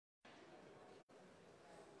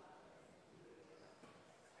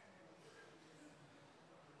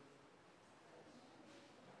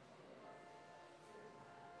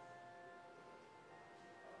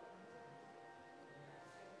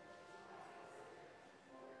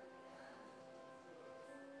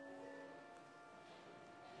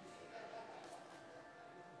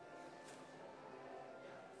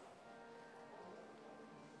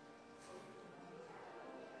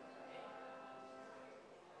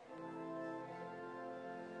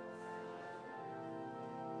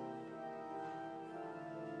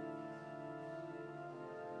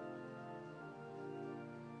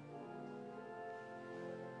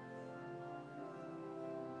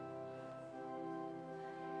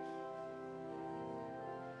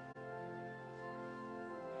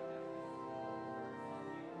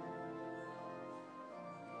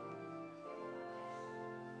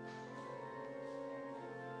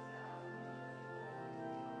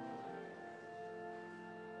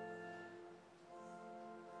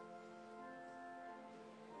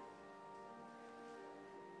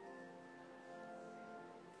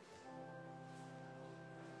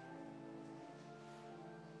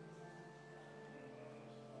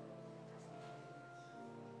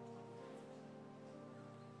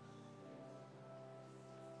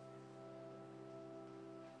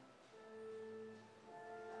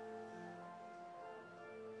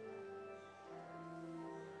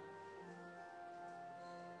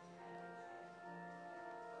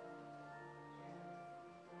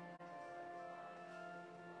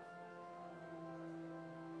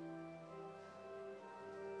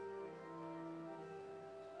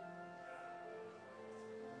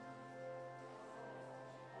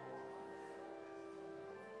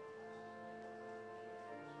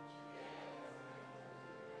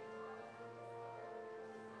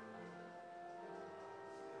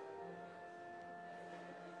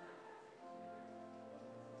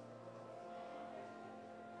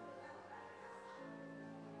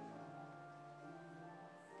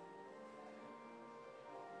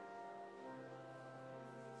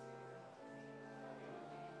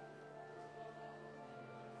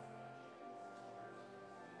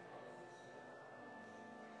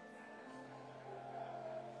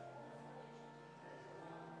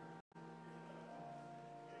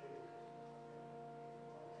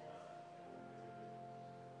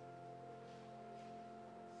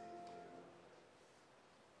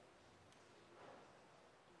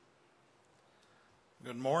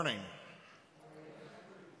Good morning.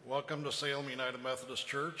 Welcome to Salem United Methodist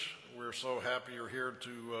Church. We're so happy you're here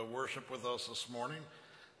to worship with us this morning.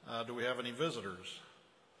 Do we have any visitors?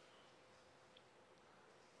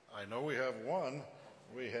 I know we have one.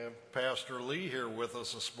 We have Pastor Lee here with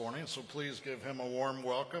us this morning, so please give him a warm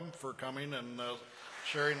welcome for coming and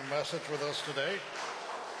sharing the message with us today.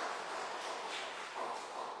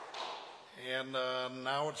 And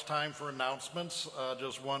now it's time for announcements.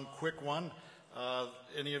 Just one quick one.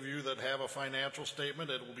 Any of you that have a financial statement,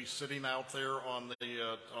 it will be sitting out there on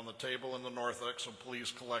the table in the narthex, so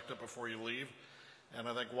please collect it before you leave. And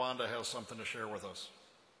I think Wanda has something to share with us.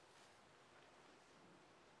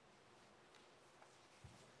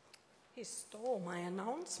 He stole my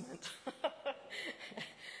announcement.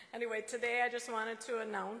 Anyway, today I just wanted to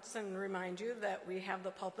announce and remind you that we have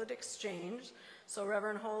the pulpit exchange. So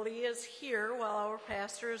Reverend Holy is here while our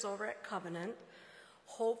pastor is over at Covenant.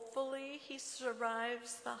 Hopefully he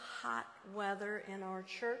survives the hot weather in our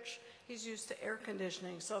church. He's used to air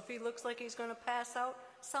conditioning, so if he looks like he's going to pass out,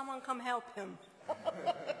 someone come help him.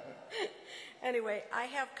 Anyway, I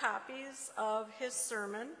have copies of his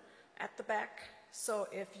sermon at the back, so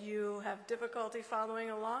if you have difficulty following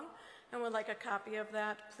along and would like a copy of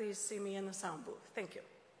that, please see me in the sound booth. Thank you.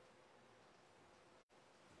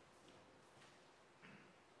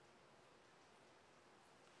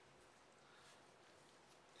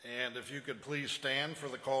 And if you could please stand for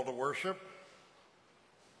the call to worship.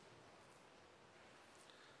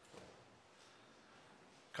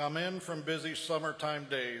 Come in from busy summertime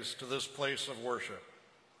days to this place of worship.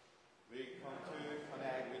 We come to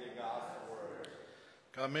connect with God's word.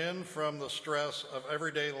 Come in from the stress of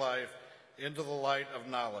everyday life into the light of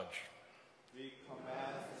knowledge. We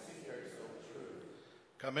command the secrets of truth.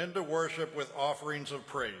 Come in to worship with offerings of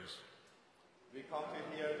praise. We come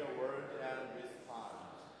to hear the word and respond.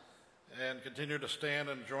 And continue to stand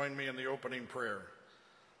and join me in the opening prayer.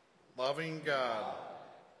 Loving God,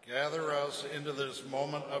 gather us into this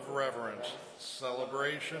moment of reverence,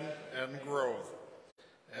 celebration, and growth.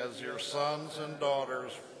 As your sons and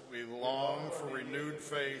daughters, we long for renewed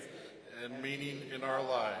faith and meaning in our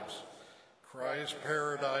lives. Christ's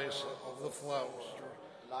paradise of the flowers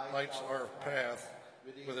lights our path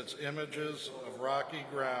with its images of rocky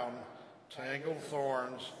ground, tangled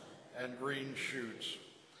thorns, and green shoots.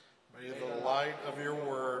 May the light of your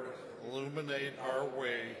word illuminate our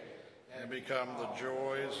way and become the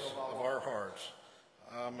joys of our hearts.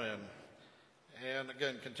 Amen. And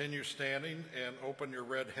again, continue standing and open your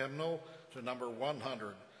red hymnal to number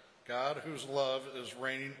 100, God whose love is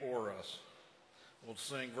reigning o'er us. We'll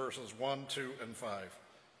sing verses 1, 2, and 5.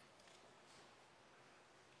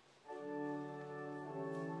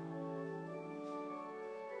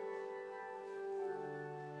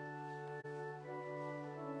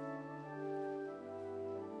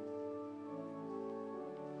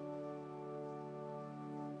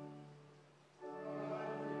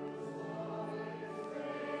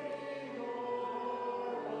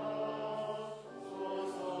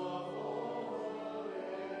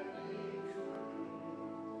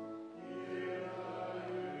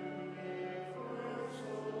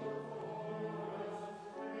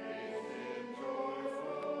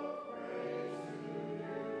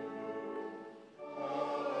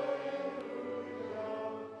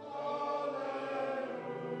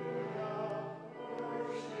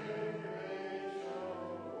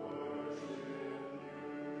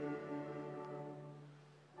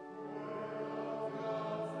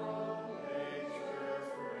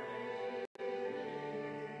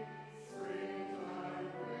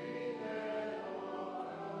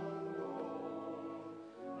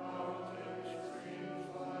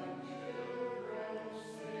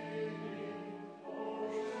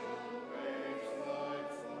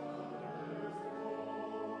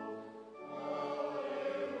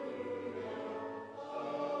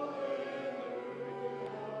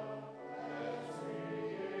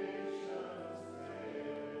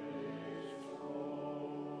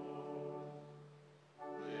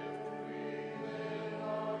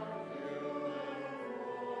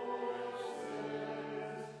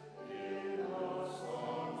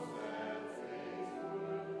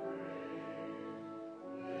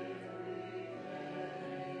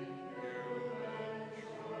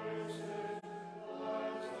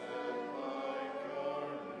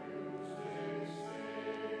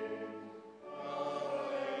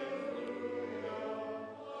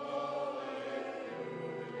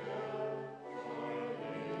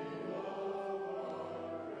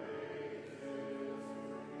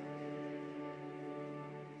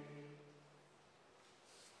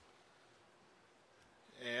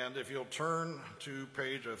 And if you'll turn to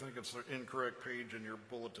page, I think it's the incorrect page in your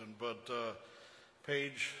bulletin, but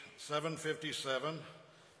page 757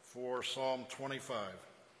 for Psalm 25.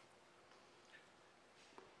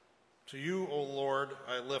 To you, O Lord,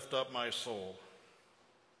 I lift up my soul.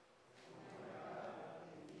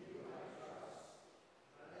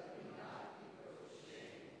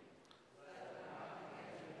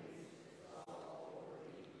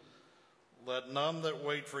 Let none that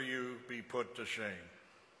wait for you be put to shame.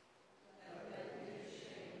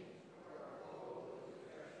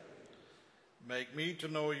 Make me to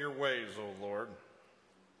know your ways, O Lord.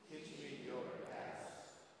 Teach me your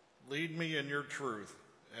paths. Lead me in your truth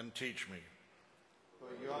and teach me. For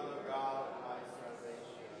you are the God of my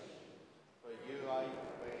salvation. For you I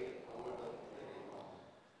wait over the living.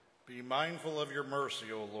 Be mindful of your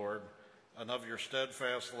mercy, O Lord, and of your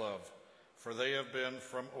steadfast love, for they have been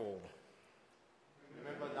from old.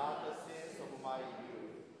 Remember not the sins of my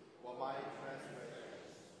youth, or my transgressions.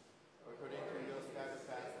 According to your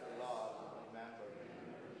steadfast love, remember me.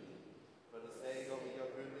 For the sake of your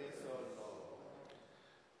goodness, O Lord.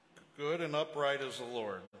 Good and upright is the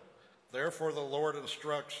Lord. Therefore the Lord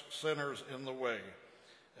instructs sinners in the way,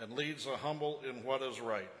 and leads the humble in what is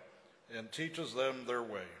right, and teaches them their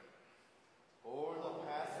way. All the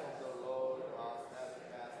paths of the Lord are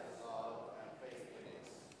steadfast love and faithfulness,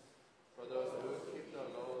 for those who keep the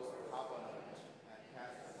Lord's covenant and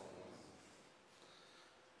testimonies.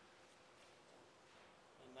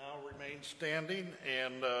 And now remain standing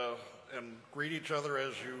and greet each other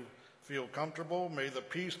as you feel comfortable. May the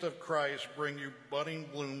peace of Christ bring you budding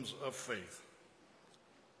blooms of faith.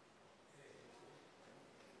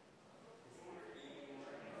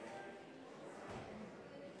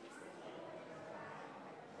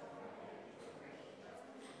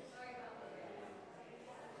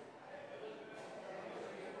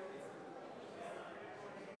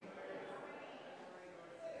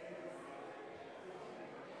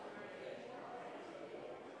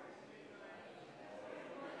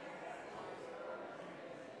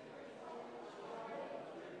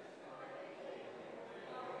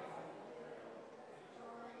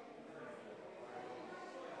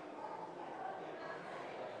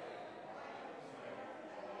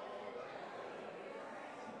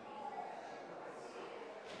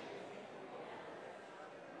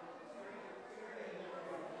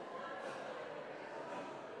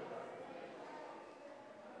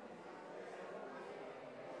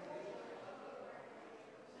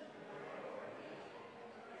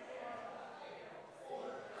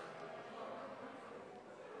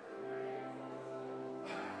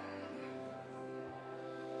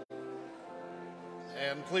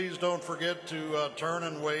 And please don't forget to turn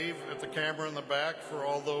and wave at the camera in the back for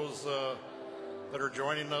all those that are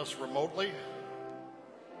joining us remotely.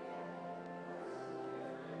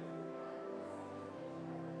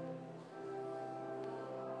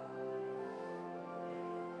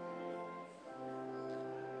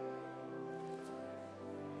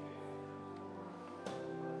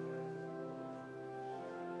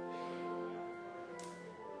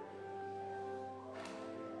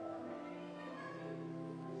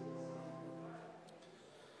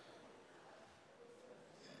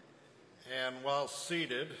 And while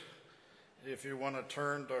seated, if you want to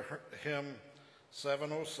turn to hymn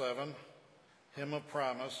 707, Hymn of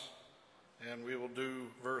Promise, and we will do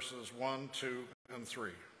verses 1, 2, and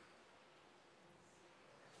 3.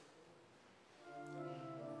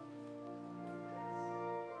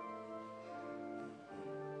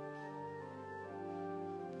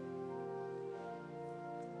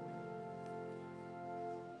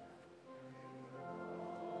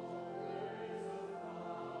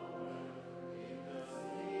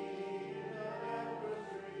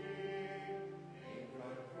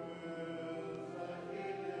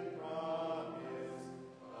 Promise,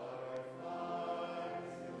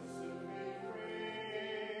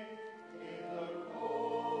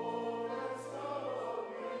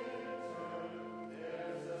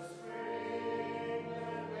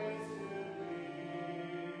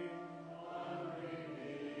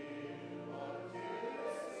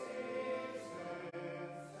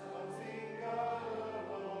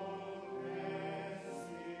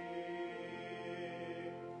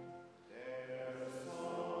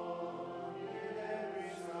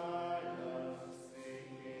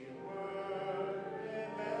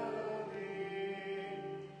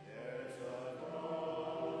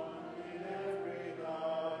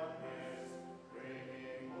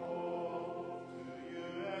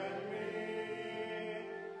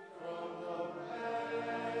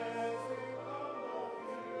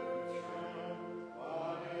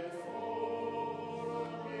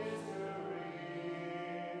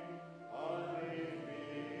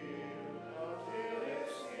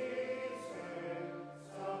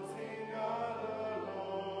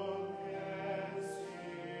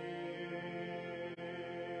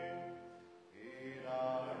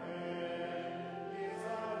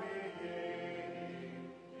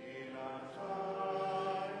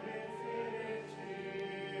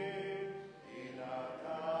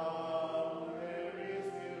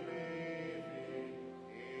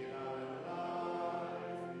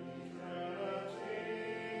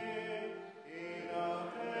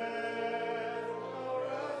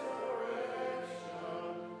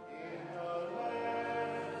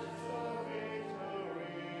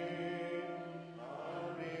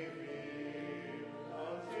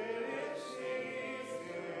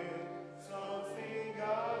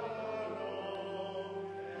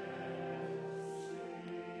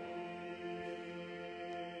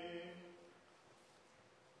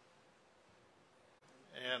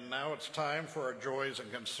 And now it's time for our joys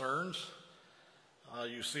and concerns.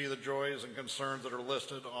 You see the joys and concerns that are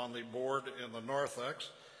listed on the board in the narthex.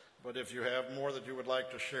 But if you have more that you would like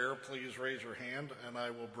to share, please raise your hand and I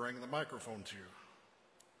will bring the microphone to you.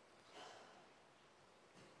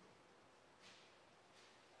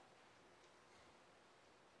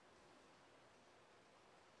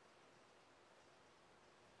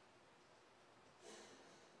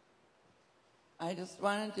 I just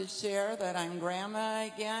wanted to share that I'm grandma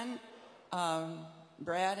again.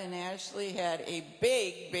 Brad and Ashley had a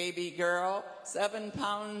big baby girl, 9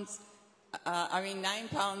 pounds, 7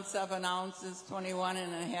 ounces,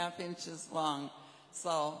 21.5 inches long.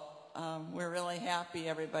 So we're really happy.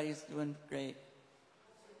 Everybody's doing great.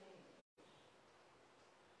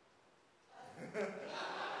 I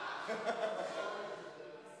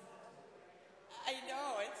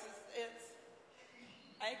know, it's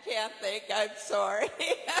I can't think, I'm sorry.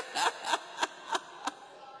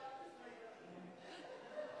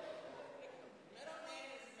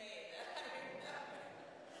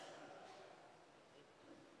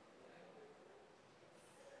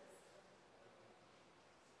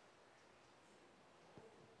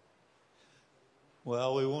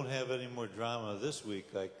 Well, we won't have any more drama this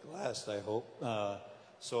week like last, I hope.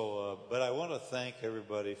 But I want to thank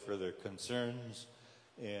everybody for their concerns,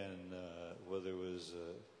 and whether it was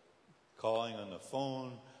calling on the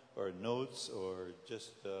phone or notes or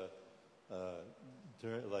just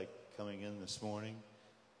like coming in this morning.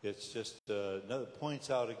 It's just another points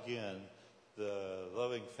out again the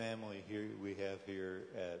loving family here we have here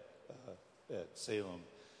at Salem.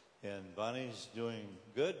 And Bonnie's doing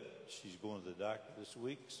good. She's going to the doctor this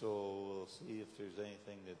week, so we'll see if there's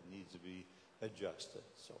anything that needs to be adjusted.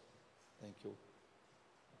 So, thank you.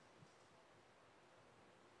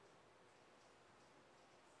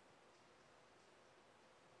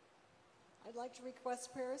 I'd like to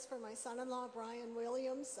request prayers for my son-in-law, Brian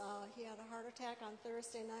Williams. He had a heart attack on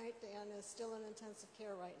Thursday night and is still in intensive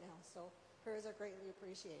care right now. So prayers are greatly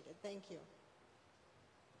appreciated. Thank you.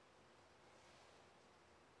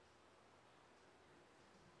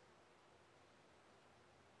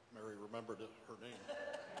 Mary remembered her name.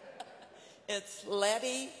 It's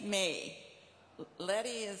Letty May. Letty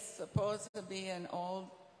is supposed to be an old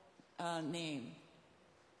name.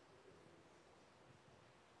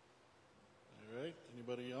 All right,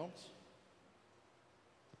 anybody else?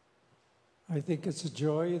 I think it's a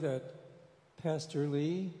joy that Pastor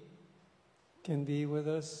Lee can be with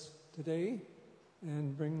us today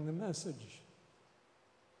and bring the message.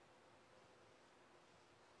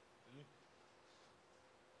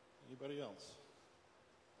 Anybody else?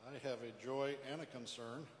 I have a joy and a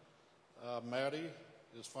concern. Maddie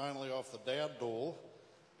is finally off the dad dole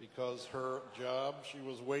because her job, she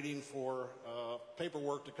was waiting for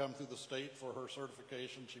paperwork to come through the state for her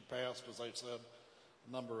certification. She passed, as I said,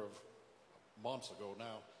 a number of months ago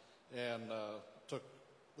now, and took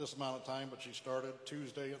this amount of time, but she started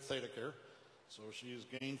Tuesday at ThedaCare. So she's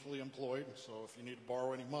gainfully employed, so if you need to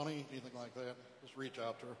borrow any money, anything like that, just reach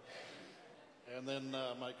out to her. And then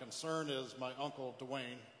my concern is my uncle,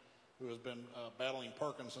 Dwayne, who has been battling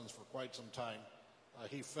Parkinson's for quite some time.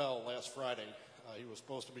 He fell last Friday. He was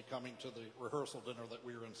supposed to be coming to the rehearsal dinner that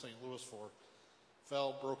we were in St. Louis for.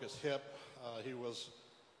 Fell, broke his hip. He was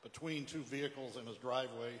between two vehicles in his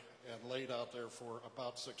driveway and laid out there for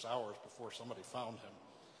about 6 hours before somebody found him.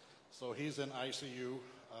 So he's in ICU,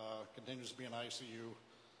 continues to be in ICU,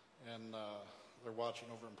 and they're watching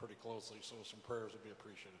over him pretty closely, so some prayers would be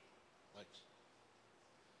appreciated. Thanks.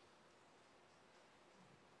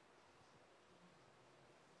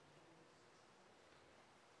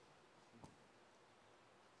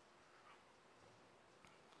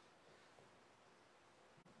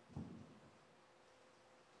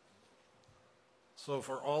 So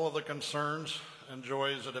for all of the concerns and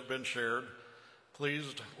joys that have been shared, please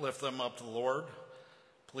lift them up to the Lord.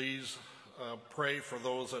 Please pray for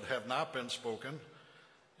those that have not been spoken,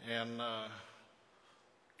 and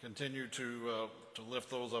continue to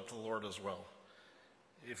lift those up to the Lord as well.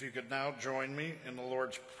 If you could now join me in the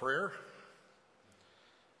Lord's Prayer.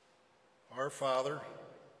 Our Father,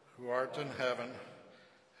 who art in heaven,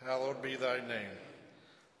 hallowed be thy name.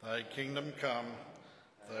 Thy kingdom come,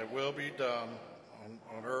 thy will be done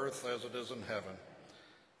on earth as it is in heaven.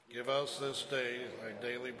 Give us this day thy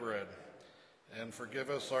daily bread, and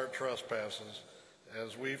forgive us our trespasses,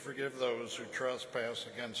 as we forgive those who trespass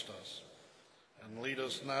against us. And lead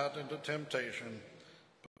us not into temptation,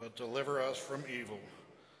 but deliver us from evil.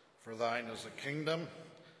 For thine is the kingdom,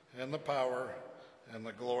 and the power, and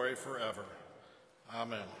the glory forever.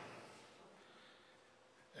 Amen.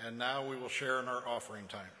 And now we will share in our offering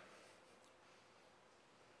time.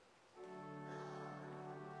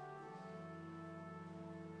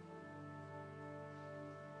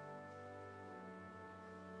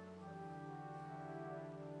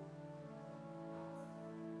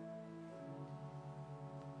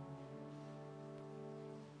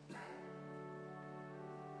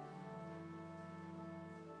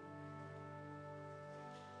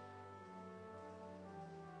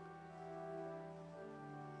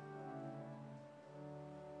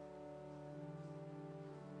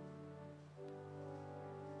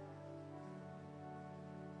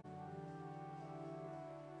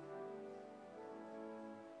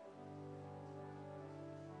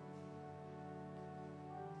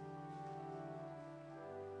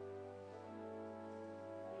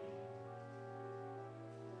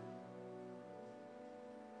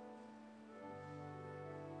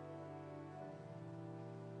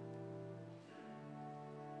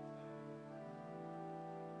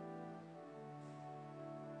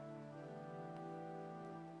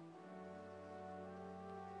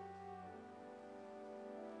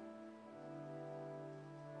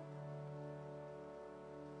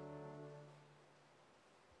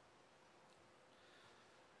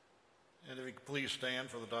 you could please stand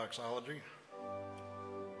for the doxology.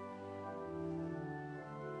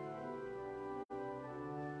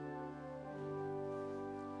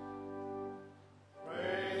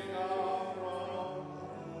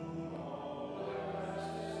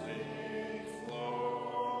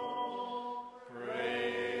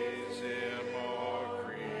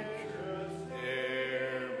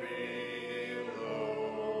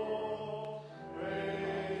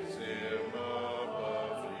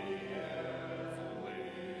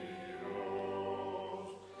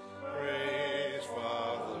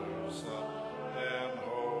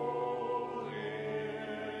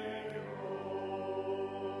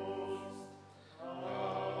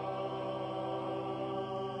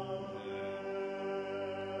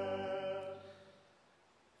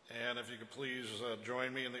 And if you could please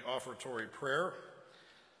join me in the offertory prayer.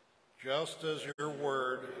 Just as your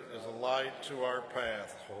word is a light to our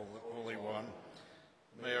path, Holy One,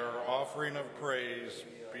 may our offering of praise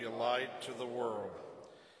be a light to the world.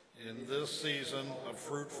 In this season of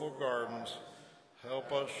fruitful gardens,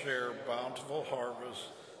 help us share bountiful harvests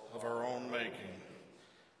of our own making.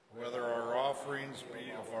 Whether our offerings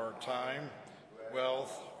be of our time,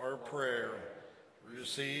 wealth, or prayer,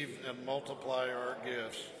 receive and multiply our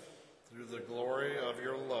gifts through the glory of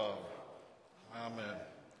your love. Amen.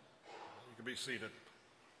 You can be seated.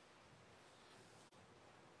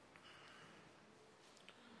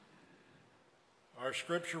 Our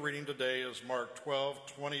scripture reading today is Mark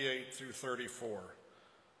 12:28 through 34,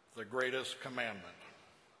 the greatest commandment.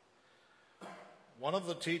 One of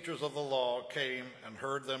the teachers of the law came and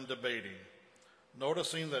heard them debating.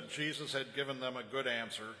 Noticing that Jesus had given them a good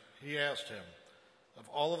answer, he asked him, "Of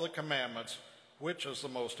all of the commandments, which is the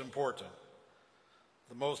most important?"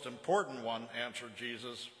 "The most important one," answered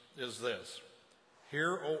Jesus, "is this: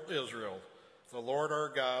 Hear, O Israel, the Lord our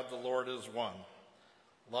God, the Lord is one.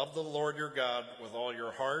 Love the Lord your God with all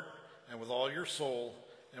your heart and with all your soul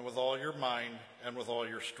and with all your mind and with all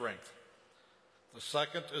your strength. The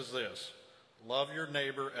second is this: love your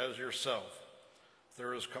neighbor as yourself.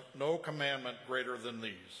 There is no commandment greater than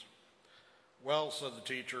these." "Well," said the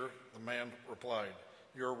teacher, the man replied,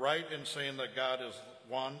 "You're right in saying that God is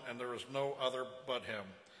one and there is no other but him.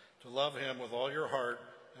 To love him with all your heart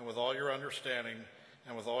and with all your understanding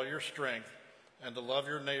and with all your strength, and to love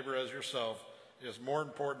your neighbor as yourself is more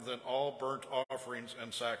important than all burnt offerings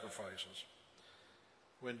and sacrifices."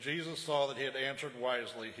 When Jesus saw that he had answered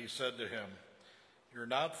wisely, he said to him, "You're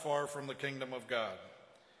not far from the kingdom of God."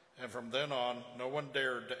 And from then on, no one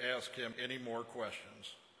dared to ask him any more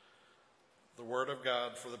questions. The word of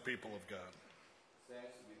God for the people of God.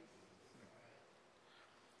 Thanks be to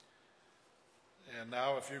you. And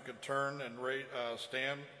now if you could turn and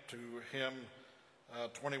stand to hymn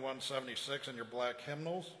 2176 in your black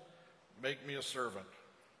hymnals, "Make Me a Servant."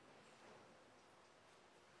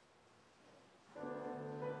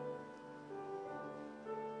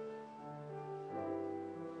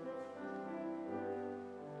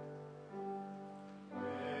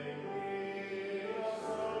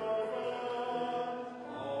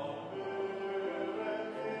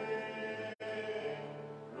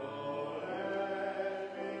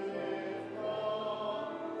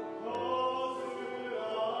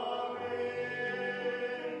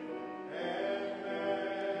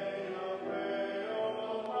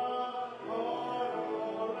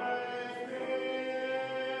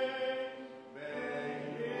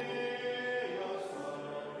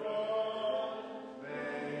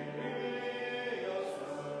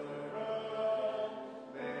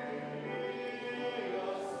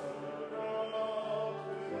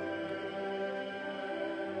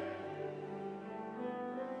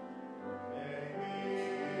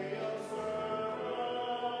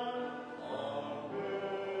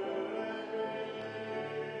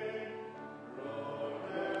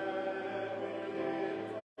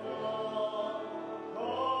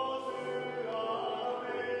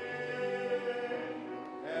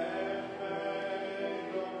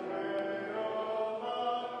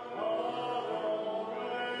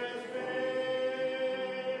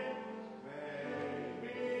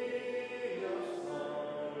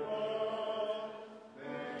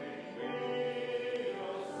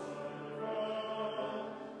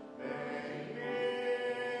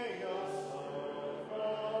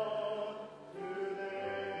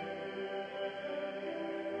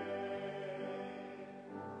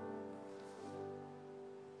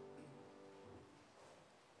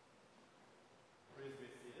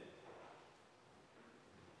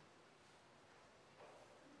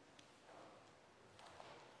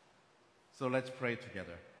 So let's pray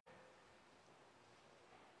together.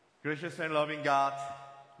 Gracious and loving God,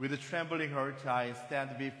 with a trembling heart I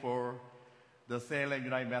stand before the Salem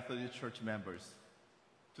United Methodist Church members.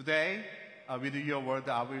 Today, with your word,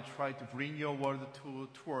 I will try to bring your word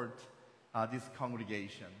toward this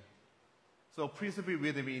congregation. So please be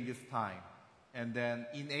with me in this time, and then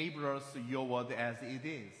enable us your word as it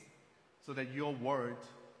is, so that your word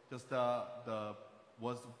just will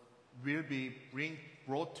be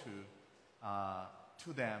brought to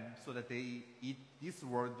them, so that this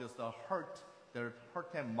word just hurt their heart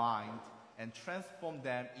and mind and transform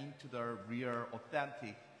them into the real,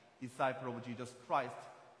 authentic disciple of Jesus Christ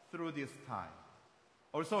through this time.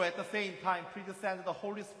 Also, at the same time, please send the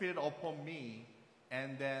Holy Spirit upon me,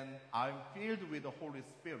 and then I'm filled with the Holy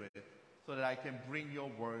Spirit so that I can bring your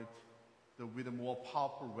word with a more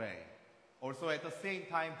powerful way. Also, at the same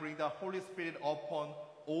time, bring the Holy Spirit upon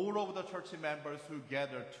all of the church members who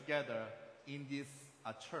gather together in this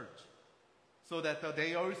church, so that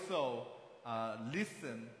they also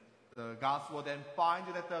listen the gospel and find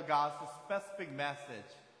that the God's specific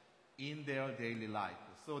message in their daily life,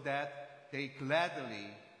 so that they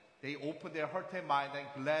open their heart and mind and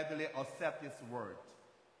gladly accept this word,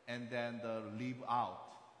 and then live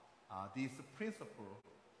out this principle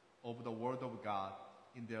of the word of God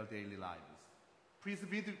in their daily lives. Please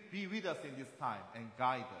be with us in this time and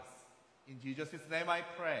guide us. In Jesus' name I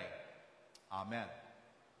pray. Amen.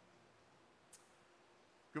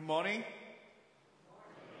 Good morning.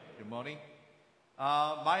 Good morning.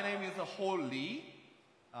 My name is Ho Lee.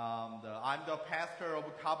 I'm the pastor of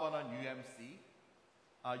Covenant UMC.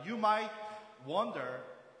 You might wonder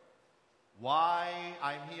why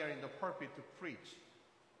I'm here in the pulpit to preach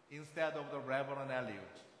instead of the Reverend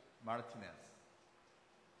Elliot Martinez.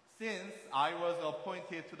 Since I was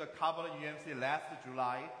appointed to the Covenant UMC last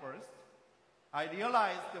July 1st, I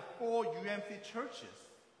realized the 4 UMC churches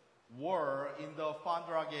were in the Fond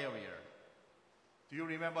du Lac area. Do you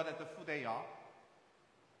remember who they are?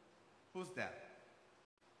 Who's that?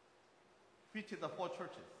 Which is the 4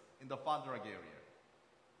 churches in the Fond du Lac area?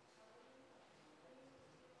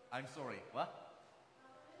 I'm sorry, what?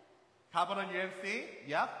 Covenant UMC,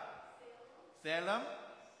 yep. Salem,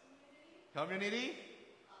 Community,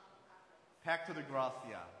 Pacto de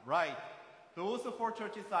Gracia, right. Those 4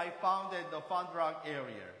 churches I found in the Fond du Lac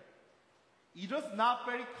area. It is not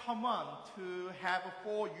very common to have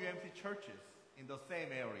 4 UMC churches in the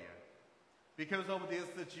same area because of this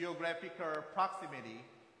geographical proximity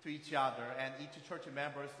to each other and each church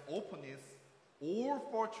member's openness. All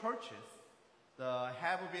 4 churches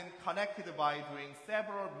have been connected by doing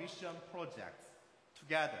several mission projects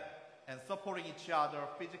together and supporting each other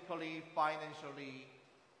physically, financially,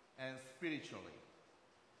 and spiritually.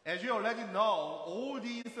 As you already know, all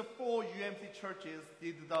these 4 UMC churches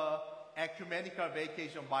did the Ecumenical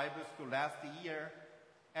Vacation Bible School last year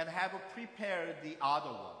and have prepared the other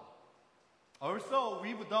one. Also,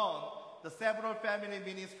 we've done the several family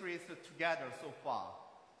ministries together so far,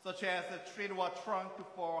 such as the Trilwa Trunk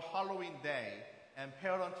for Halloween Day and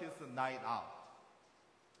Parents' Night Out.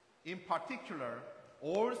 In particular,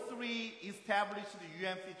 all 3 established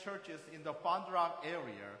UMC churches in the Fond du Lac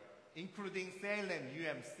area, including Salem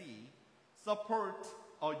UMC, support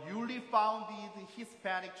a newly founded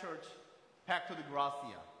Hispanic church, Pacto de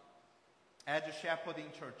Gracia, as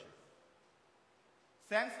shepherding churches.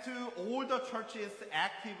 Thanks to all the churches'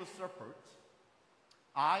 active support,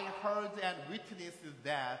 I heard and witnessed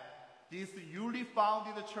that this newly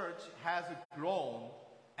founded church has grown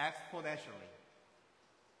exponentially.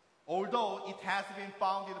 Although it has been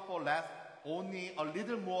founded for only a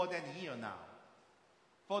little more than a year now.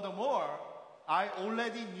 Furthermore, I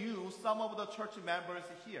already knew some of the church members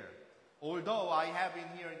here, although I have been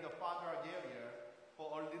here in the Fond du Lac area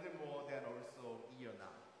for a little more than also a year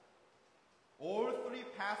now. All 3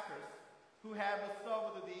 pastors who have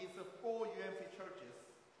served these 4 UMC churches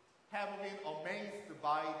have been amazed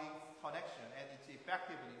by this connection and its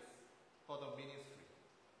effectiveness for the ministry.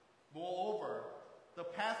 Moreover, the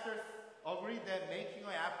pastors agreed that making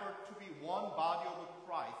an effort to be one body of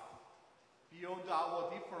Christ beyond our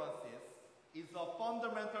differences is a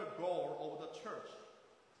fundamental goal of the church,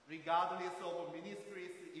 regardless of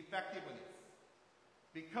ministry's effectiveness,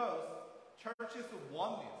 because church's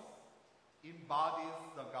oneness embodies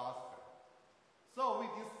the gospel. So we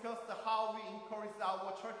discussed how we encourage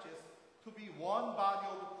our churches to be one body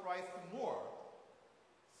of Christ more.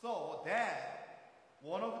 So then,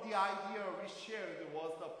 one of the ideas we shared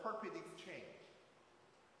was the pulpit exchange.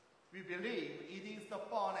 We believe it is the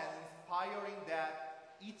fun and inspiring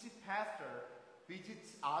that each pastor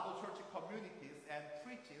visits other church communities and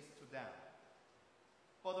preaches to them.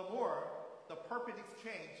 Furthermore, the pulpit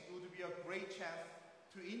exchange would be a great chance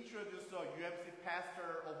to introduce a UMC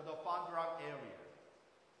pastor of the Fond du Lac area.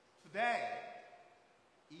 Today,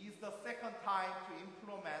 is the second time to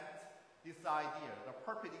implement this idea, the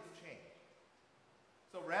pulpit exchange.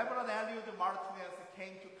 So Reverend Eliud Martinez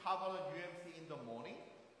came to Covenant UMC in the morning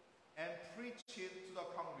and preached it to the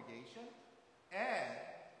congregation, and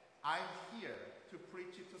I'm here to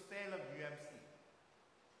preach it to Salem UMC.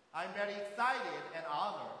 I'm very excited and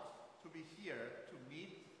honored to be here to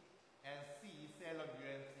meet and see Salem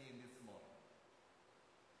UMC in this morning.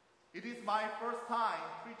 It is my first time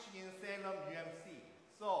preaching in Salem UMC,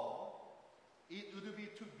 so it would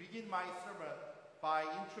be to begin my sermon by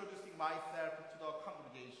introducing myself to the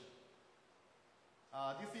congregation.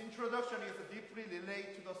 This introduction is deeply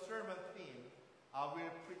related to the sermon theme I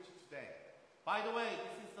will preach today. By the way,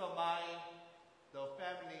 this is the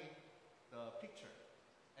family picture.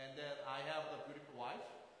 And then I have the beautiful wife,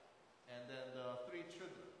 and then the 3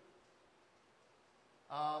 children.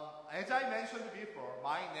 As I mentioned before,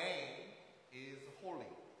 my name is Holy.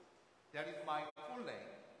 That is my full name.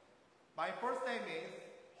 My first name is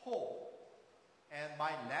Ho, and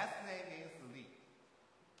my last name is Lee.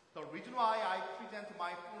 The reason why I present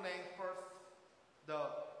my full name first,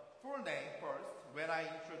 when I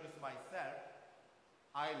introduce myself,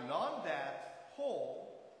 I learned that Ho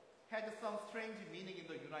had some strange meaning in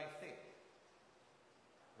the United States,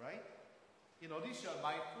 right? In addition,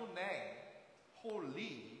 my full name, Ho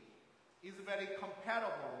Lee, is very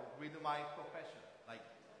compatible with my profession, like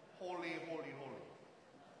holy, holy, holy.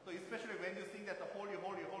 So especially when you think that the holy,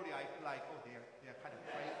 holy, holy, I feel like, oh, they're kind of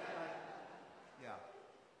crazy. Yeah.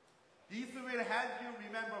 This will help you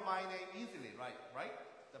remember my name easily, right?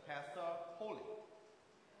 The pastor, Holy.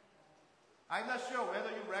 I'm not sure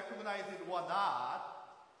whether you recognize it or not,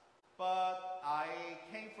 but I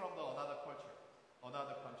came from another culture,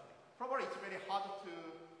 another country. Probably it's very hard to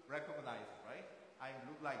recognize it, right? I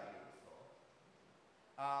look like you, so.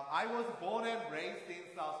 I was born and raised in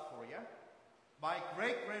South Korea. My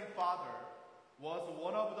great-grandfather was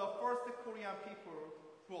one of the first Korean people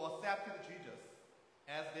who accepted Jesus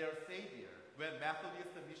as their savior when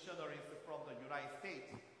Methodist missionaries from the United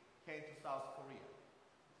States came to South Korea.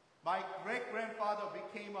 My great-grandfather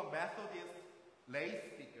became a Methodist lay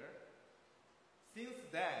speaker. Since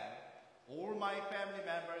then, all my family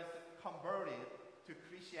members converted to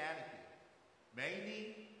Christianity,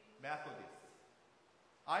 mainly Methodists.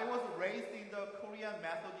 I was raised in the Korean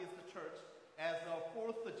Methodist Church as a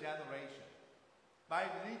 4th generation. My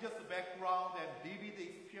religious background and vivid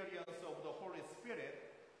experience of the Holy Spirit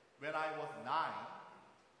when I was 9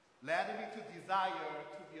 led me to desire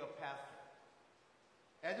to be a pastor.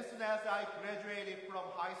 As soon as I graduated from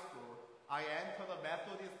high school, I entered the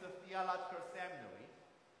Methodist Theological Seminary,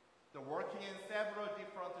 working in several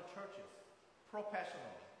different churches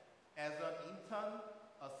professionally as an intern,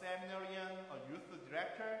 a seminarian, a youth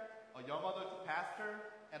director, a young adult pastor,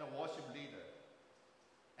 and a worship leader.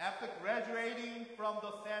 After graduating from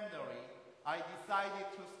the seminary, I decided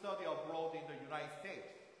to study abroad in the United States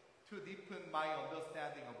to deepen my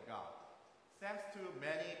understanding of God, thanks to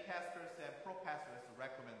many pastors and professors'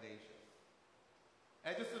 recommendations.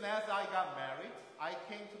 As soon as I got married, I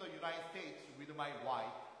came to the United States with my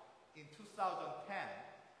wife in 2010,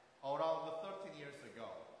 around 13 years ago.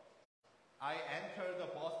 I entered the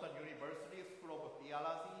Boston University School of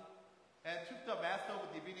Theology and took the Master of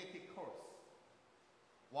Divinity course.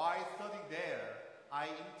 While studying there, I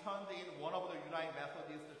interned in one of the United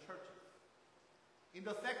Methodist churches. In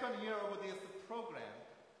the second year of this program,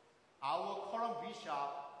 our current bishop,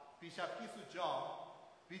 Bishop Kisu Jung,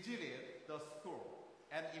 visited the school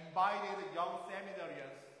and invited young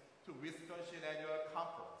seminarians to Wisconsin Annual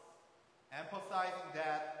Conference, emphasizing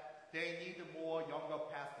that they need more younger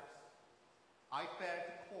pastors. I felt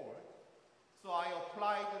called, so I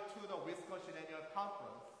applied to the Wisconsin Annual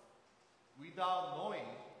Conference without knowing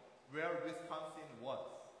where Wisconsin was.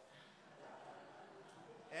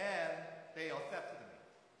 And they accepted me.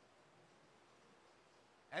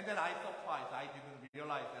 And then I surprised, I didn't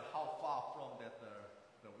realize that how far from that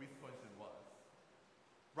the Wisconsin was.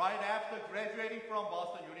 Right after graduating from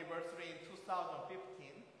Boston University in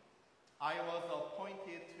 2015, I was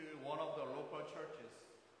appointed to one of the local churches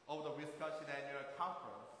of the Wisconsin Annual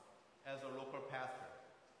Conference as a local pastor.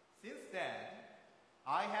 Since then,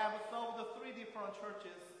 I have served 3 different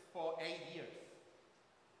churches for 8 years.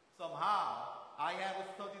 Somehow, I have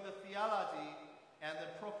studied theology and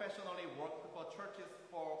professionally worked for churches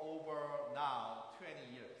for over now 20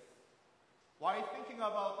 years. While thinking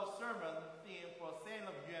about the sermon theme for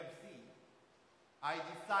Salem UMC, I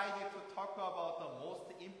decided to talk about the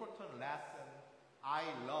most important lesson I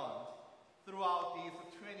learned throughout these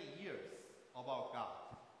 20 years about God.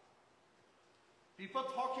 Before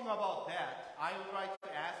talking about that, I would like to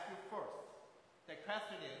ask you first, The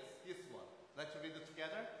question is this one. Let's read it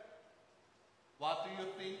together. What do you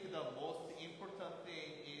think the most important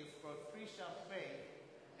thing is for Christian faith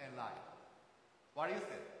and life? What is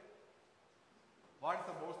it? What is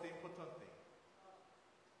the most important thing?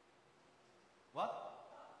 What?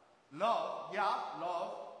 Love. Yeah,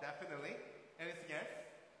 love, definitely. Anything else?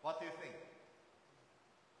 What do you think?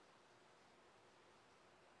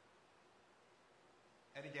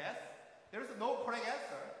 Any guess? There is no correct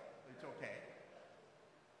answer. It's okay.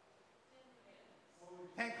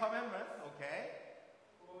 Ten Commandments, okay.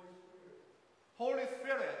 Holy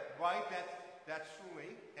Spirit, right? That's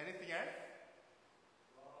truly. Anything else?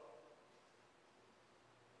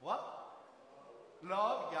 What?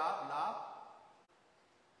 Love, yeah, love.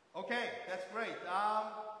 Okay, that's great.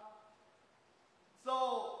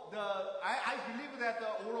 So I believe that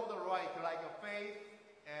all of the right, like faith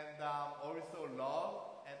and also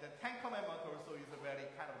love, and the Ten Commandments also is a very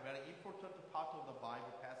important part of the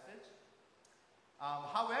Bible passage.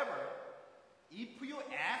 However, if you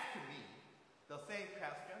ask me the same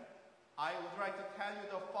question, I would like to tell you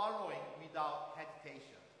the following without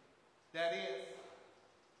hesitation. That is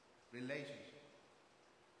relationship.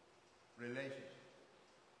 Relationship.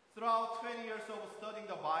 Throughout 20 years of studying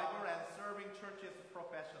the Bible and serving churches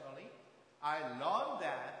professionally, I learned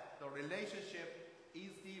that the relationship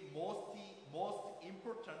is the most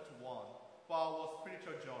important one for our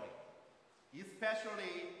spiritual journey,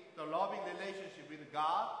 especially the loving relationship with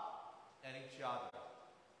God and each other.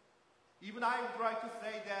 Even I would like to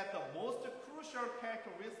say that the most crucial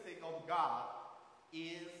characteristic of God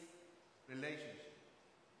is relationship.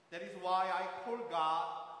 That is why I call God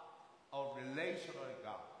a relational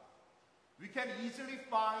God. We can easily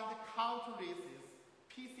find countless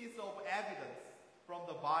pieces of evidence from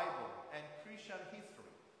the Bible and Christian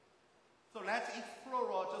history. So let's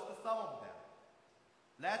explore just some of them.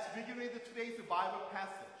 Let's begin with today's Bible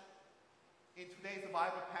passage. In today's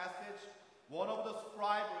Bible passage, one of the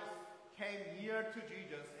scribes came near to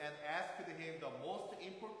Jesus and asked him the most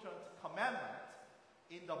important commandment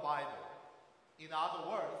in the Bible. In other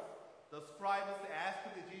words, the scribes asked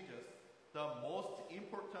Jesus the most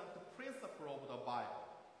important principle of the Bible.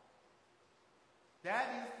 That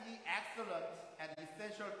is the excellent and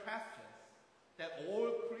essential questions that all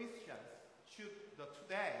Christians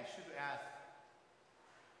today should ask.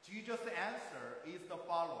 Jesus' answer is the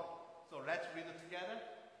following. So let's read it together.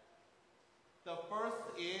 The first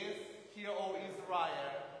is, "Hear, O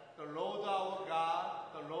Israel, the Lord our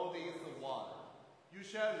God, the Lord is one. You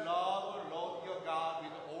shall love the Lord your God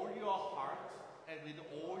with all your heart, and with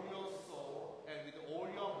all your soul, and with all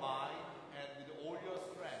your mind, and with all your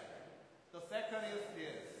strength. The second is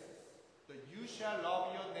this, that you shall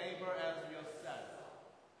love your neighbor as yourself.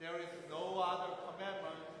 There is no other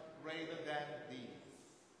commandment greater than these."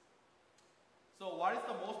 So what is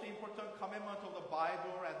the most important commandment of the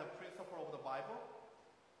Bible and the principle of the Bible?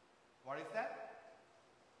 What is that?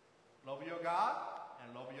 Love your God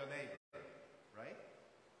and love your neighbor, right?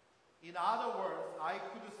 In other words, I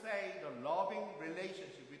could say the loving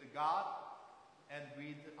relationship with God and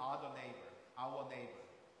with our neighbor.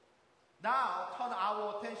 Now turn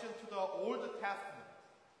our attention to the Old Testament,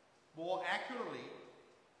 more accurately,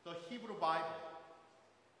 the Hebrew Bible.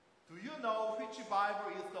 Do you know which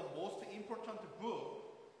Bible is the most important book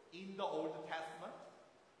in the Old Testament?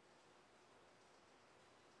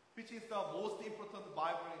 Which is the most important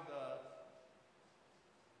Bible in the...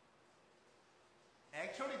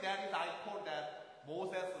 Actually, that is, I call that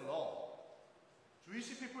Moses' Law.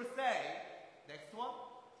 Jewish people say, next one,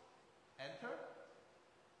 enter.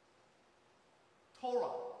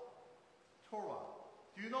 Torah. Torah.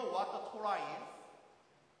 Do you know what the Torah is?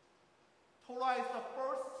 Torah is the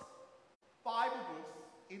first 5 books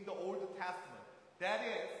in the Old Testament. That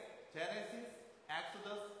is Genesis,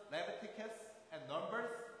 Exodus, Leviticus, and Numbers,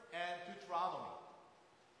 and Deuteronomy.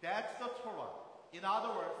 That's the Torah. In other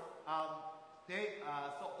words,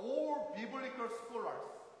 so all biblical scholars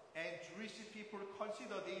and Jewish people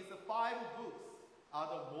consider these 5 books are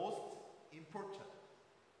the most important.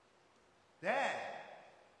 Then,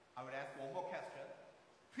 I will ask one more question.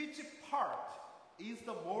 Which part is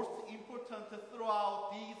the most important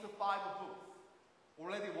throughout these 5 books?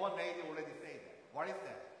 Already one lady already said that. What is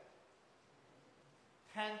that?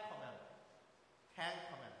 10 Commandments. 10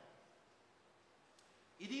 Commandments.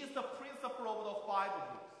 It is the principle of the 5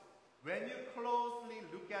 books. When you closely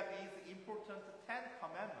look at these important 10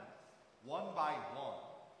 Commandments, one by one,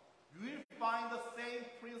 you will find the same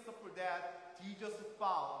principle that Jesus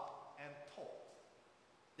found and taught.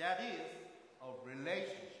 That is a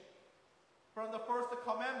relationship. From the first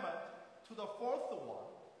commandment to the fourth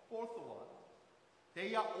one,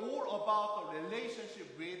 They are all about the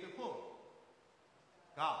relationship with whom?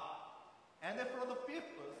 God. And then from the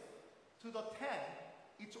 5th verse to the 10th,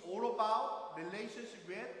 it's all about relationship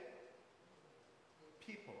with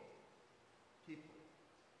people. People.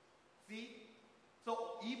 See?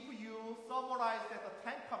 So if you summarize that the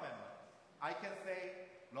 10 commandments, I can say,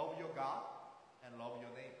 love your God and love your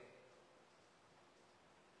neighbor.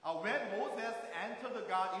 When Moses entered the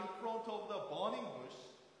God in front of the burning bush,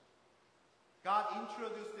 God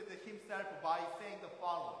introduced himself by saying the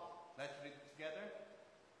following. Let's read it together.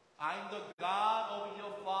 I am the God of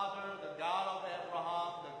your father, the God of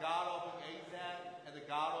Abraham, the God of Isaac, and the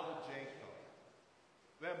God of Jacob.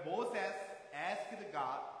 When Moses asked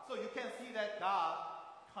God, so you can see that God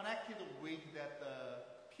connected with that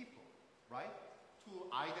people, right? To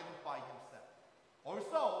identify himself.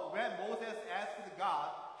 Also, when Moses asked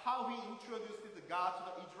God how he introduced God to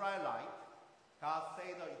the Israelites, God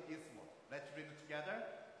said this one. Let's read it together.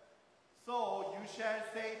 So you shall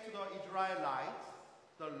say to the Israelites,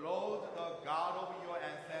 the Lord, the God of your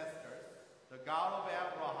ancestors, the God of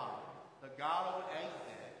Abraham, the God of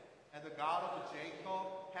Isaac, and the God of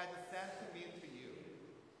Jacob has sent me to you.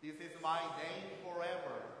 This is my name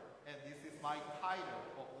forever, and this is my title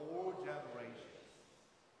for all generations.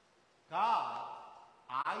 God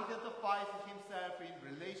identifies himself in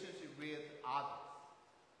relationship with others.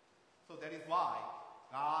 So that is why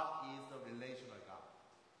God is the relational God.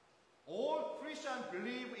 All Christians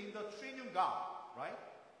believe in the Triune God, right?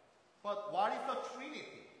 But what is the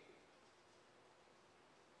Trinity?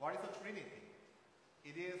 What is the Trinity?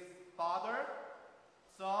 It is Father,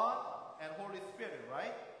 Son, and Holy Spirit,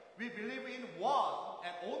 right? We believe in one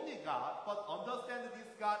and only God, but understand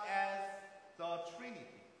this God as the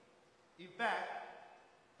Trinity. In fact,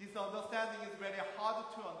 this understanding is very hard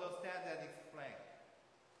to understand and explain.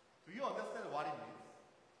 Do you understand what it means?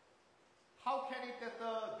 How can it that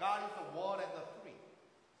the God is the one and the three?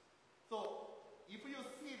 So, if you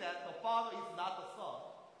see that the Father is not the Son,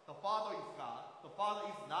 the Father is God, the Father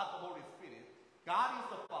is not the Holy Spirit, God is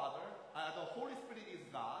the Father, the Holy Spirit is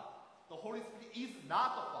God, the Holy Spirit is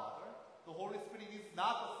not the Father, the Holy Spirit is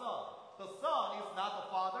not the Son. The Son is not the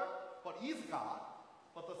Father, but is God,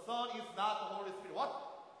 but the Son is not the Holy Spirit.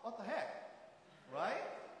 What the heck? Right?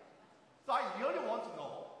 So I really want to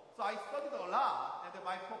know. So I studied a lot, and then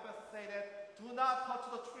my professor said that do not touch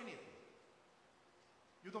the Trinity.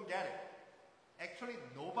 You don't get it. Actually,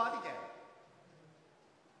 nobody gets it.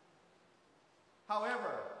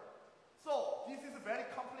 However, so this is a very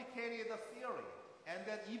complicated theory, and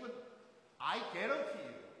that even I guarantee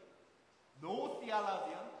you, no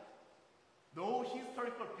theologian, no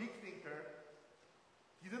historical big thinker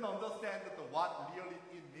didn't understand what really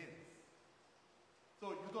it means.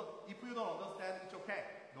 So if you don't understand, it's okay.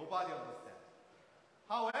 Nobody understands.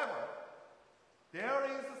 However, there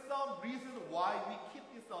is some reason why we keep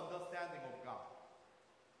this understanding of God.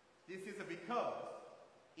 This is because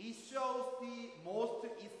it shows the most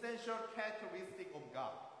essential characteristic of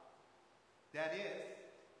God. That is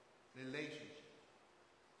relationship.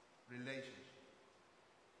 Relationship.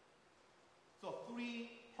 So 3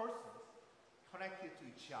 persons connected to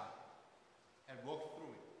each other and work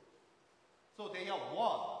through it. So they are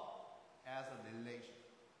one as a relation.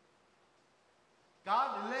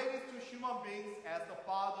 God relates to human beings as the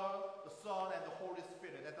Father, the Son, and the Holy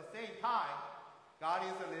Spirit. At the same time, God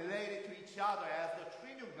is related to each other as the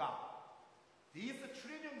Triune God. This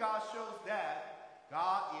Triune God shows that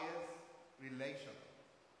God is relational.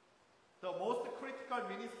 The most critical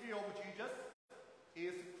ministry of Jesus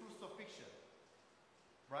is crucifixion.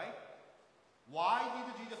 Right? Why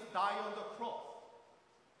did Jesus die on the cross?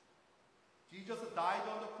 Jesus died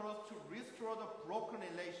on the cross to restore the broken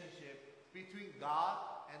relationship between God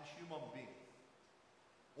and human beings.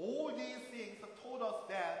 All these things told us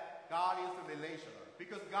that God is relational.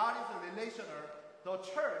 Because God is relational, the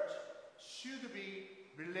church should be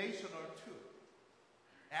relational too.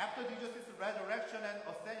 After Jesus' resurrection and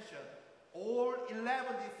ascension, all 11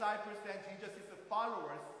 disciples and Jesus'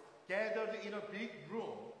 followers gathered in a big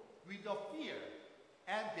room with a fear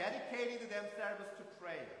and dedicated themselves to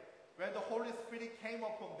prayer. When the Holy Spirit came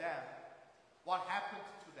upon them, what happened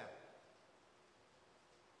to them?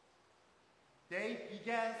 They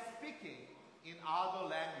began speaking in other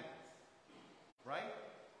languages, right?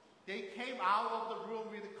 They came out of the room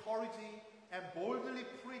with courage and boldly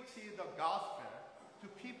preached the gospel to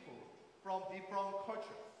people from different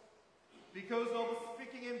cultures. Because of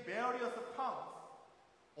speaking in various tongues,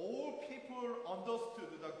 all people understood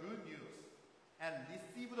the good news and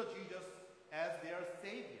received Jesus as their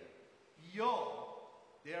Savior beyond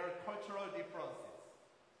their cultural differences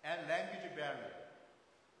and language barriers.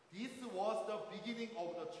 This was the beginning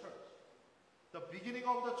of the church. The beginning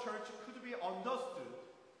of the church could be understood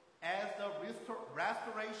as the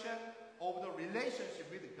restoration of the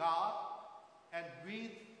relationship with God and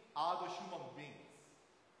with other human beings.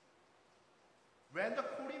 When the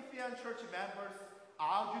Corinthian church members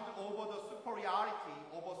argued over the superiority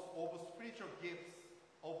of spiritual gifts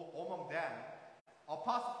among them,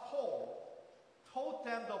 Apostle Paul taught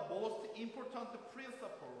them the most important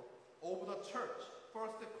principle of the church. 1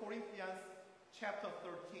 Corinthians chapter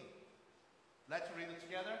 13. Let's read it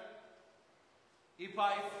together. If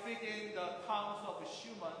I speak in the tongues of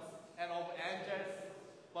humans and of angels,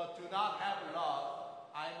 but do not have love,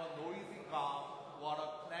 I am a noisy gong or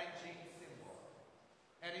a clanging cymbal.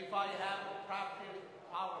 And if I have practical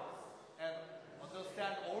powers and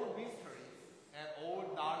understand all mysteries and all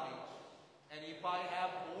knowledge, and if I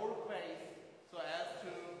have all faith so as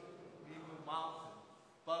to remove mountains,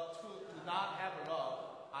 but do not have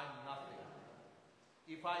love, I'm nothing.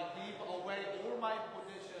 If I give away all my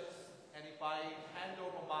possessions, and if I hand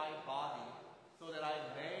over my body so that I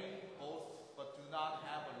may boast but do not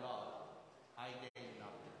have love, I gain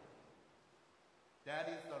nothing.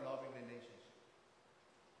 That is the loving relationship.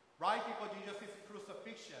 Right before Jesus'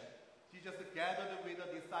 crucifixion, Jesus gathered with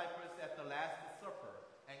the disciples at the Last Supper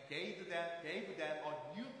and gave them a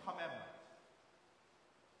new commandment.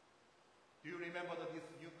 Do you remember this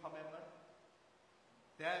new commandment?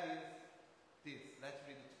 That is this. Let's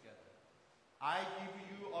read it together. I give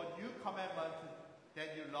you a new commandment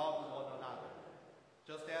that you love one another.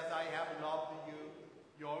 Just as I have loved you,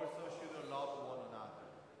 you also should love one another.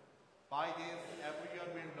 By this,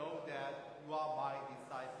 everyone will know that you are my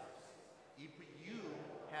disciples, if you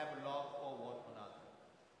have love for one another.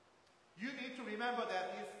 You need to remember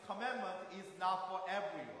that this commandment is not for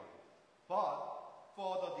everyone, but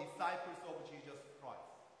for the disciples of Jesus Christ.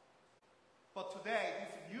 But today,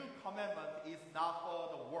 this new commandment is not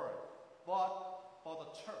for the world, but for the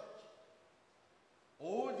church.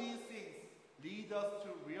 All these things lead us to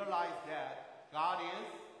realize that God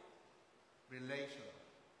is relational,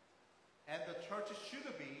 and the church should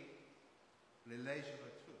be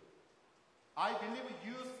relational too. I believe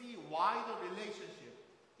you see why the relationship,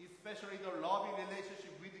 especially the loving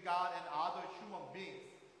relationship with God and other human beings,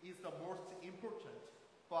 is the most important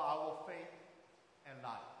for our faith and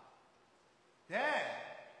life. Then,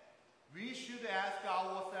 we should ask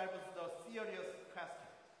ourselves the serious question.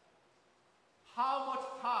 How much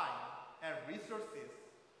time and resources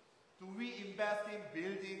do we invest in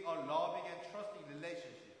building a loving and trusting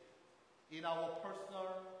relationship in our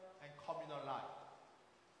personal and communal life?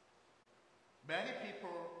 Many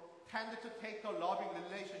people tend to take a loving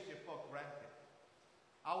relationship for granted.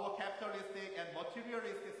 Our capitalistic and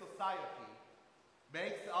materialistic society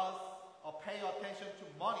makes us pay attention to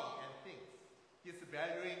money and things,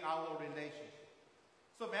 disvaluing our relationship.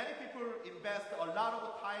 So many people invest a lot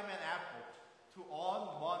of time and effort to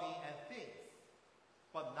earn money and things,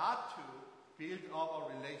 but not to build up a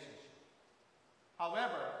relationship.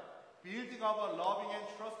 However, building up a loving and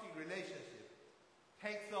trusting relationship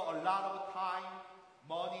takes a lot of time,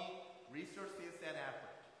 money, resources, and effort.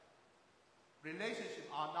 Relationships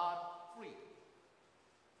are not free,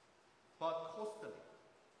 but costly.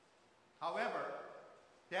 However,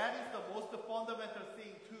 that is the most fundamental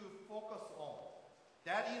thing to focus on.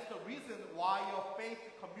 That is the reason why your faith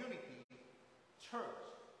community, church,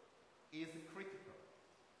 is critical.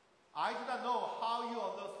 I do not know how you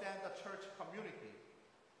understand the church community.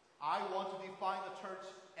 I want to define the church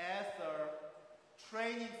as the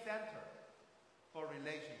training center for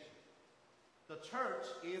relationships. The church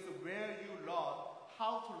is where you learn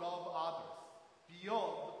how to love others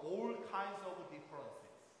beyond all kinds of differences.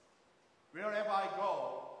 Wherever I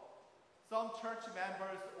go, some church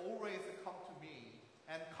members always come to me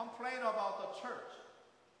and complain about the church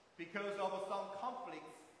because of some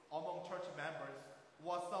conflicts among church members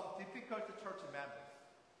or some difficult church members.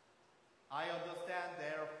 I understand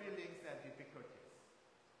their feelings and difficulties.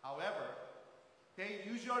 However, they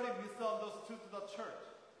usually misunderstood the church.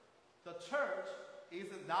 The church is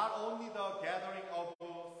not only the gathering of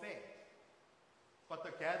saints, but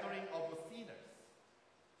the gathering of sinners.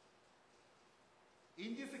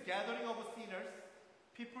 In this gathering of sinners,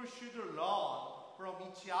 people should learn from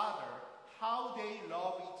each other how they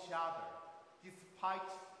love each other, despite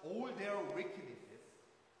all their weaknesses,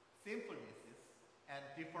 sinfulnesses, and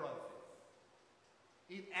differences.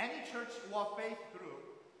 In any church or faith group,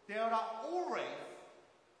 there are always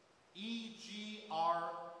EGR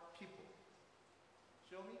people.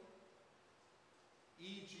 Show me.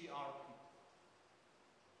 EGR people.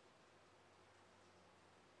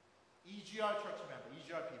 EGR church member,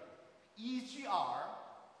 EGR people. EGR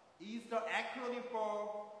is the acronym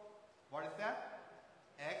for, what is that?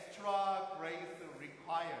 Extra grace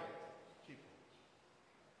required people.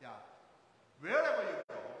 Yeah. Wherever you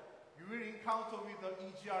go, you will encounter with the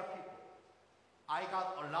EGR people. I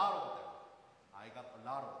got a lot of them.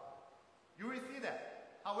 You will see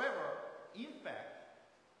that. However, in fact,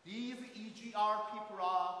 these EGR people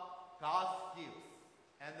are God's gifts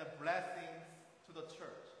and the blessings to the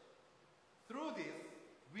church. Through this,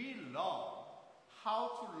 we learn how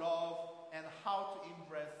to love and how to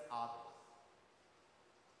embrace others.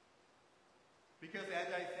 Because as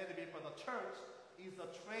I said before, the church is a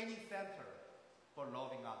training center for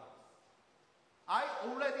loving others. I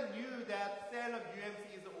already knew that Salem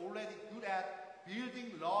UMC is already good at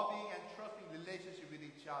building loving and trusting relationship with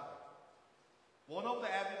each other. One of the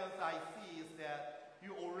evidence I see is that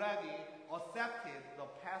you already accepted the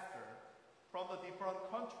pastor from the different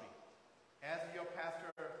country as your pastor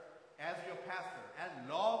and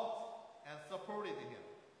loved and supported him.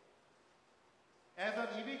 As an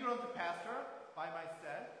immigrant pastor by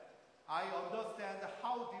myself, I understand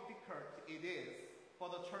how difficult it is for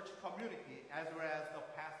the church community as well as the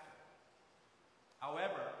pastor.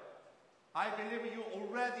 However, I believe you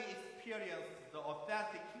already experienced the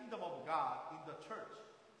authentic kingdom of God in the church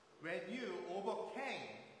when you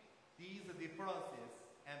overcame these differences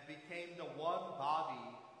and became the one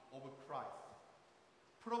body of Christ.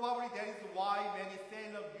 Probably that is why many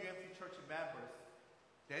Salem UMC church members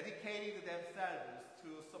dedicated themselves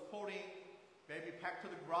to supporting maybe Pacto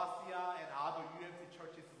de Gracia and other UMC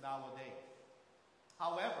churches nowadays.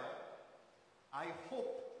 However, I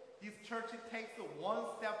hope this church takes one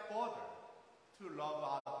step further to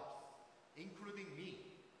love others, including me.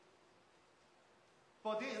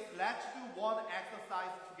 For this, let's do one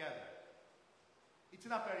exercise together. It's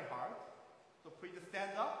not very hard, so please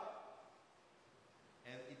stand up,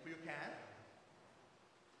 and if you can.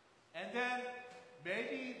 And then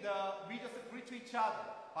maybe we just greet to each other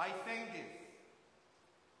by saying this.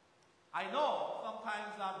 I know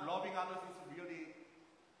sometimes loving others is really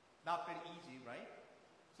not very easy, right?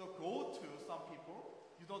 So go to some people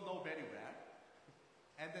you don't know very well,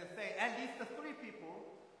 and then say, at least the 3 people,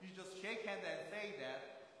 you just shake hands and say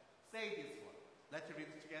this one. Let's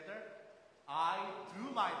read it together. I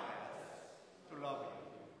do my best to love you.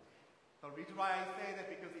 The reason why I say that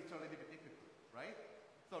because it's a little bit difficult, right?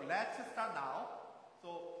 So let's start now.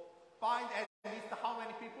 So find at least how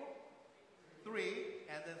many people? 3,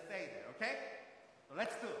 and then say that, okay? So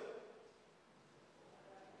let's do it.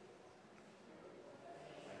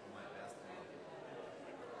 I do my best to love you.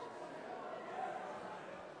 I do my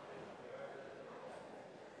best to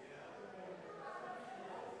love you.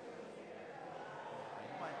 I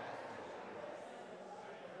do my best to love you.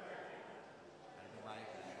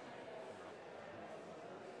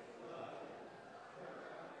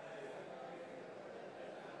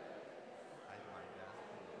 I do my best to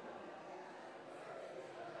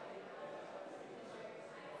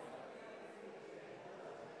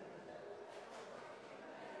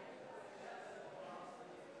love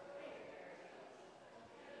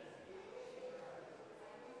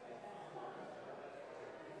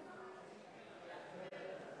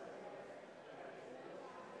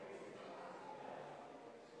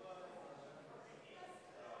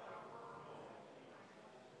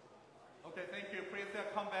you. Okay, thank you. Please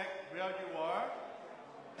come back where you were.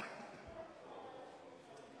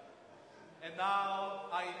 And now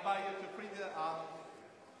I invite you to please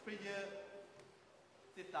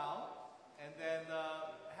sit down and then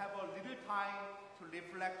have a little time to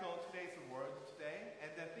reflect on today's word today,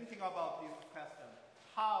 and then thinking about this question: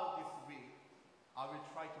 how this week I will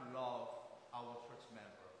try to love our church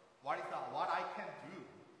member. What I can do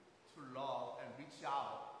to love and reach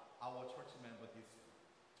out our church member this week,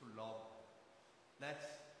 to love them. Let's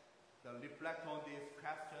reflect on this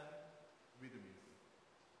question with music.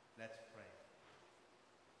 Let's pray.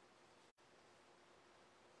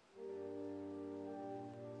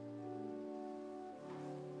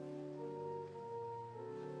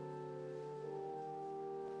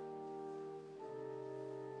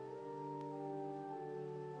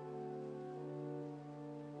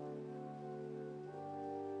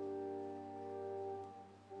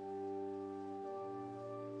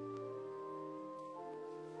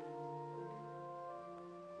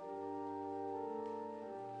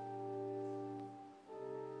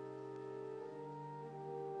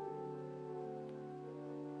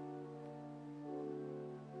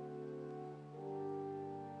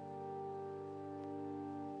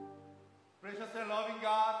 Gracious and loving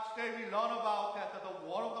God, today we learn about that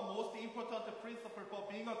one of the most important principles for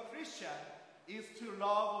being a Christian is to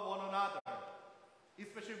love one another.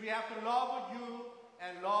 Especially we have to love you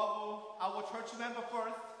and love our church member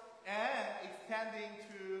first and extending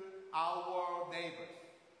to our neighbors.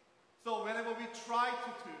 So whenever we try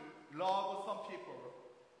to love some people,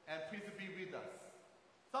 and please be with us.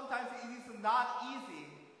 Sometimes it is not easy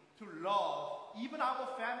to love even our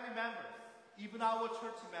family members, even our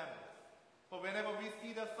church members. But whenever we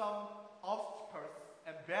see that some obstacles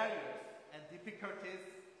and barriers and difficulties,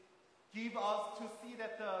 give us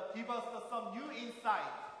some new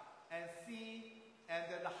insight and see and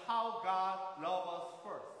then how God loves us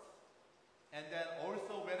first. And then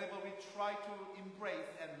also whenever we try to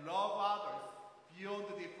embrace and love others beyond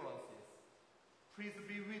the differences, please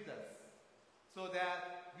be with us so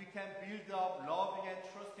that we can build up loving and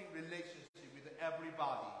trusting relationship with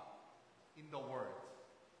everybody in the world,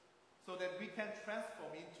 so that we can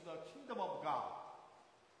transform into the kingdom of God.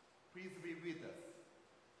 Please be with us.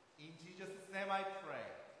 In Jesus' name I pray.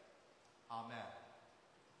 Amen.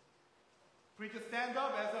 Please stand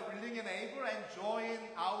up as a willing and able and join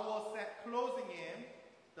our closing hymn,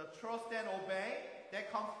 the Trust and Obey.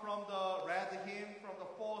 That comes from the red hymn from the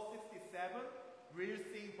 467. We'll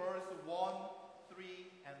sing verse 1, 3,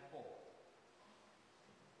 and 4.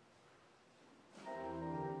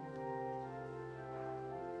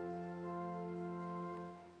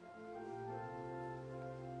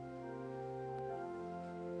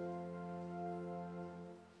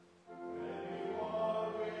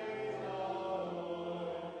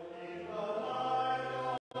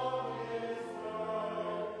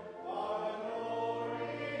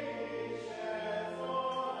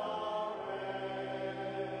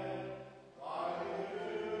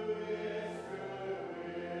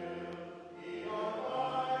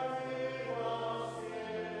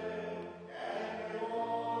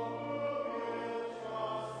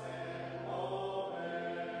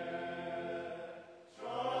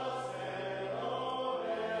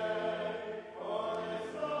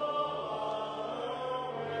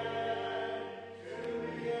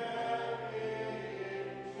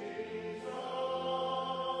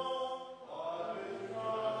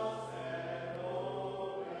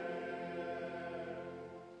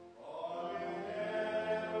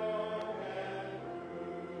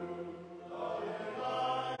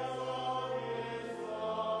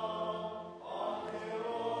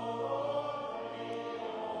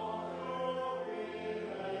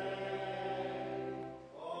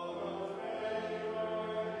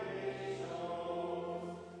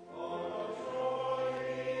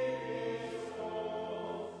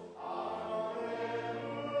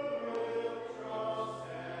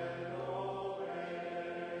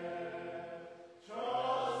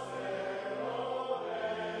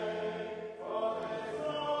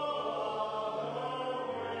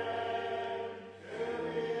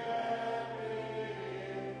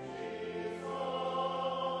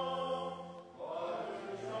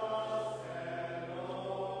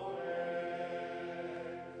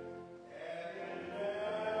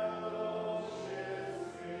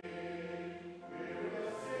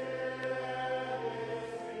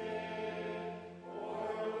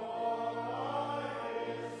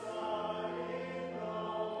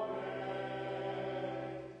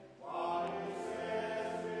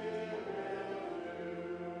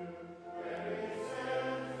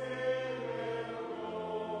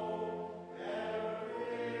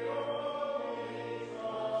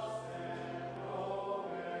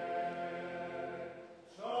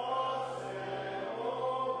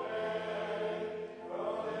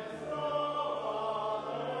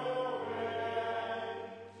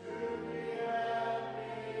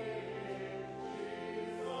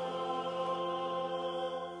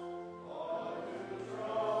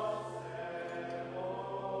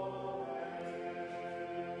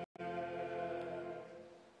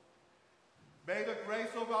 May the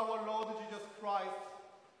grace of our Lord Jesus Christ,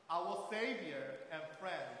 our Savior and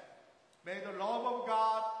friend, may the love of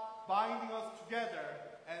God binding us together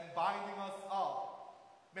and binding us up.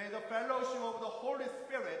 May the fellowship of the Holy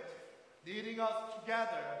Spirit leading us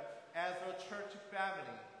together as a church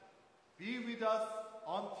family be with us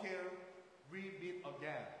until we meet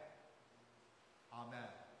again.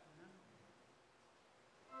 Amen.